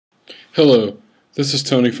Hello, this is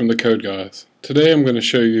Tony from the Code Guys. Today I'm going to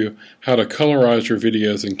show you how to colorize your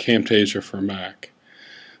videos in Camtasia for Mac.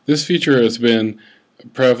 This feature has been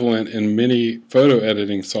prevalent in many photo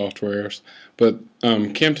editing softwares, but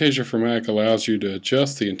Camtasia for Mac allows you to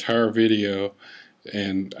adjust the entire video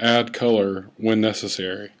and add color when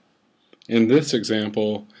necessary. In this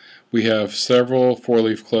example, we have several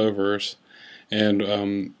four-leaf clovers,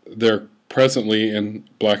 and they're presently in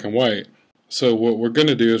black and white. So what we're going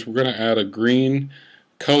to do is we're going to add a green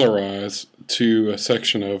colorize to a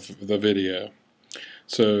section of the video.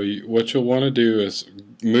 So what you'll want to do is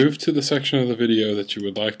move to the section of the video that you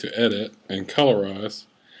would like to edit and colorize,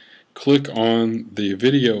 click on the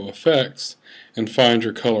video effects, and find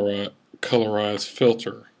your colorize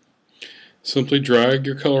filter. Simply drag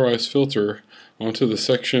your colorize filter onto the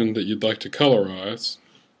section that you'd like to colorize,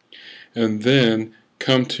 and then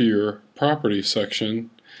come to your properties section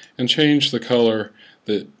and change the color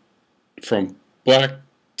from black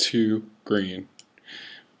to green.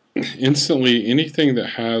 Instantly, anything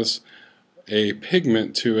that has a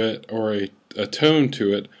pigment to it or a tone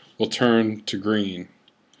to it will turn to green.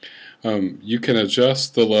 You can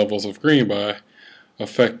adjust the levels of green by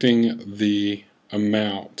affecting the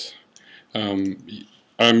amount. You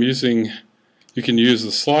can use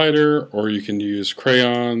the slider, or you can use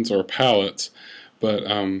crayons or palettes, but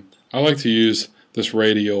I like to use this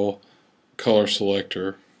radial color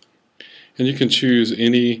selector, and you can choose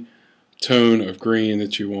any tone of green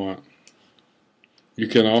that you want. You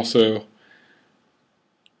can also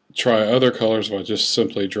try other colors by just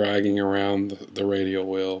simply dragging around the radial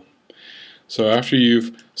wheel. So after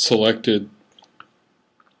you've selected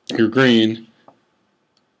your green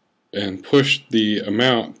and pushed the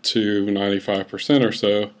amount to 95% or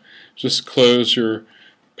so, just close your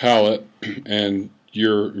palette and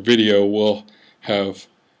your video will have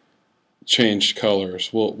changed colors.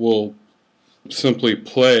 We'll simply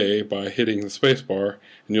play by hitting the spacebar,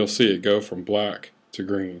 and you'll see it go from black to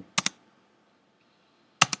green.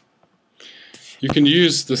 You can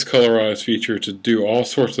use this colorize feature to do all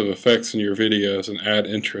sorts of effects in your videos and add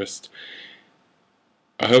interest.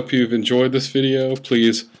 I hope you've enjoyed this video.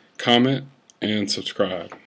 Please comment and subscribe.